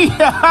is he.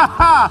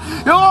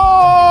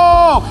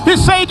 Oh, he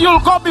said you'll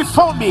go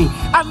before me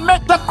and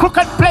make the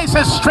crooked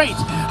places straight.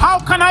 How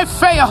can I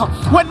fail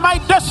when my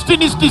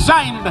destiny is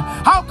designed?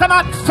 How can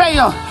I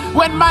fail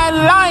when my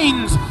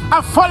lines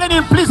are fallen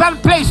in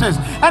pleasant places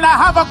and I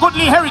have a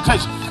goodly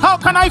heritage? How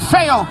can I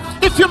fail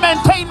if you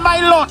maintain my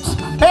lot?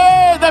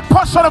 Hey, the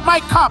portion of my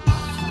cup,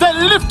 the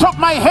lift of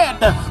my head,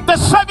 the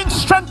saving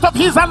strength of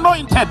his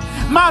anointed.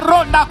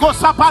 Maronda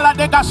gosapala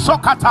de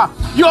gasokata.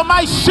 You're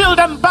my shield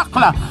and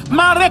buckler.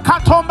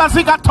 Marekatomba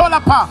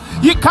zigatolapa.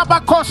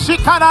 Yikabako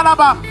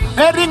shikararaba.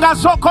 Eringa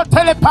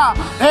telepa.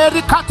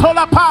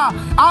 Erikatolapa.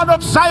 Out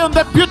of Zion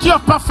the beauty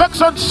of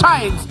perfection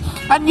shines.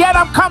 And yet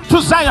I'm come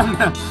to Zion,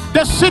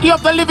 the city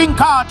of the living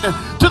God,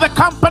 to the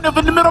company of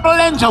innumerable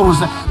angels,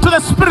 to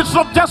the spirits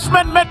of just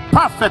men made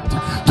perfect,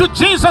 to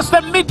Jesus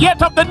the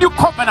mediator of the new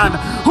covenant,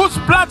 whose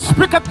blood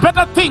speaketh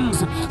better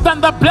things than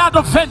the blood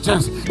of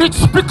vengeance. It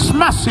speaks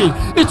mercy,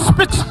 it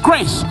speaks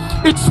grace,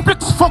 it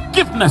speaks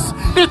forgiveness,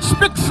 it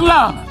speaks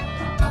love,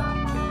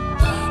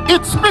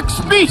 it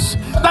speaks peace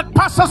that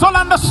passes all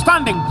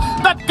understanding,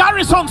 that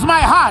garrisons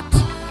my heart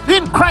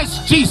in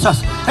Christ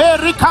Jesus.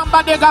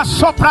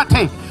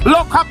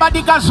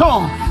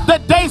 The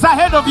days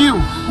ahead of you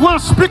will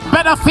speak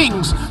better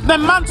things. The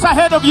months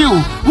ahead of you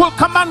will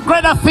command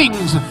greater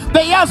things.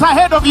 The years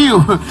ahead of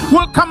you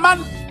will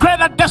command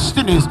greater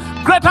destinies,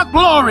 greater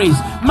glories.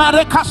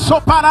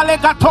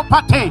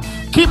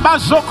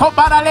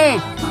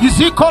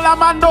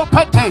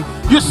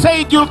 You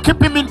said you'll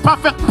keep him in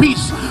perfect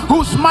peace,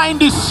 whose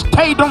mind is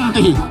stayed on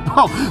thee.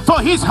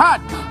 For his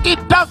heart,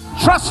 it doth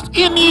trust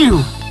in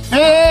you.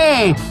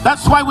 Hey,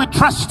 that's why we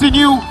trust in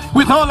you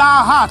with all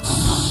our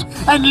hearts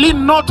and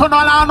lean not on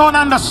all our own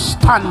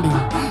understanding.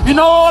 In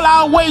all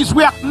our ways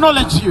we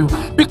acknowledge you,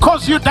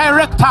 because you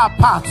direct our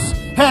paths.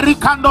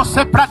 Herikando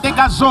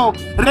sepradegazo,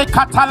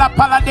 rekatala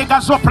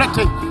paladegazo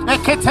prete,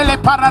 eketele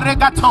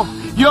pararegato.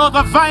 You're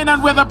the vine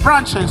and we're the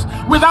branches.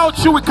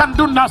 Without you we can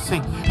do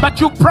nothing.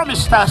 But you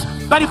promised us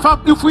that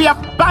if we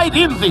abide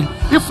in thee,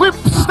 if we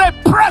stay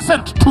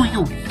present to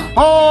you,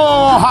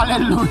 oh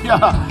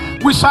hallelujah,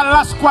 we shall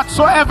ask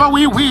whatsoever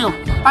we will,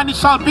 and it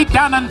shall be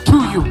done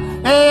unto you.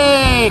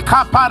 Hey,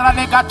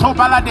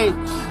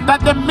 that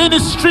the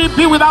ministry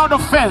be without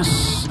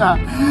offense,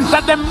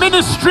 that the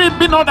ministry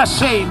be not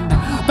ashamed,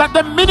 that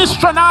the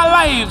ministry in our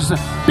lives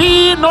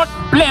be not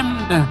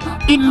blamed,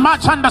 in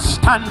much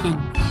understanding,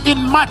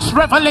 in much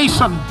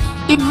revelation,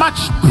 in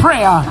much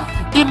prayer,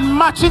 in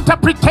much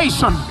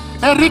interpretation.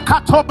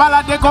 Erikato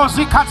baladego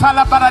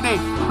zikatala barade,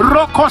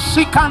 roko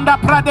sikanda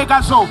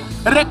pradegazo,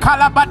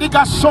 rekala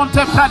badiga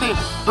sonte prade,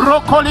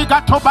 roko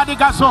ligato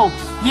badigazo,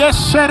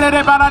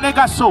 yesherere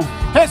baradegazo,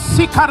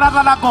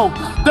 esikarabalago.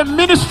 The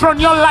ministry on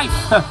your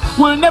life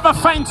will never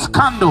find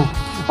scandal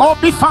or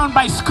be found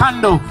by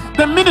scandal.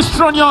 The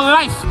ministry on your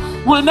life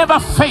will never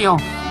fail.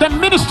 The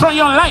ministry on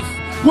your life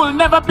will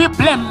never be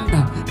blamed,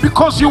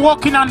 because you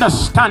walk in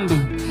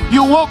understanding,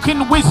 you walk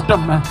in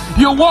wisdom,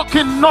 you walk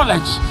in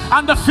knowledge,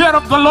 and the fear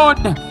of the Lord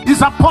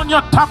is upon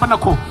your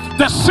tabernacle.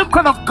 The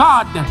secret of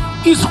God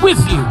is with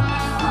you.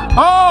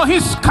 Oh,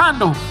 his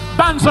candle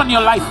burns on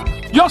your life.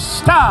 Your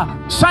star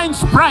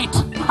shines bright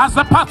as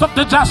the path of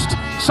the just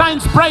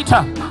shines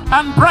brighter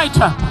and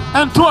brighter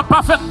unto a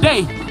perfect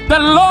day. The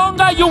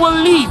longer you will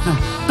live,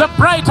 the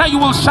brighter you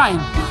will shine.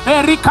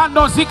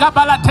 Erikando ziga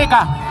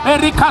balatega,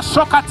 erika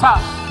shokata.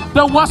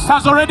 The worst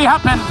has already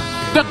happened.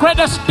 The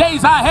greatest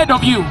days are ahead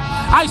of you.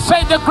 I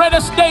say the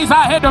greatest days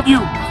are ahead of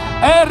you.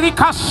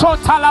 Erika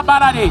sota la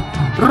barade,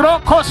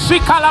 roko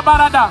shika la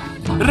barada,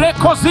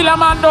 reko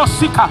zilamando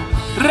sika,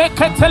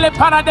 reketele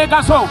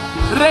paradegazo,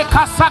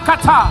 reka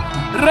sakata,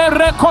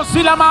 reko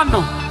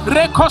zilamando,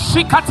 reko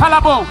shika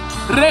talabo,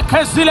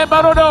 reke zile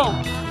barodo,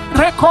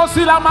 reko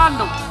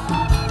zilamando,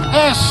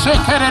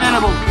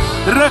 eshekererebo,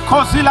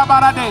 reko zila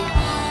barade.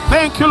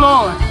 Thank you,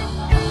 Lord.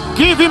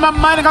 Give him a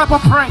mighty clap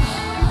of praise.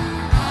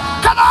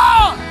 Come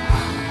on!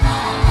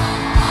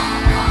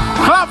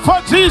 Clap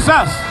for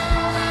Jesus.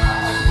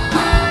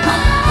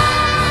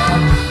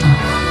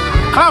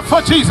 Clap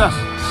for Jesus.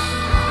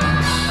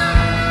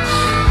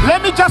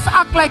 Let me just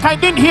act like I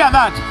didn't hear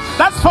that.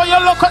 That's for your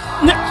local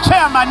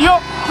chairman, your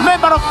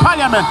member of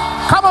parliament.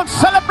 Come on,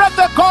 celebrate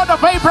the God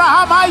of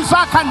Abraham,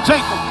 Isaac, and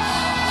Jacob.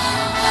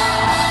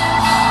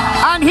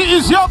 And he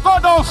is your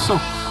God also.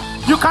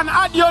 You can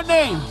add your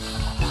name.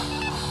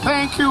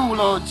 Thank you,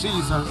 Lord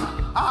Jesus.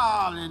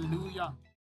 Hallelujah.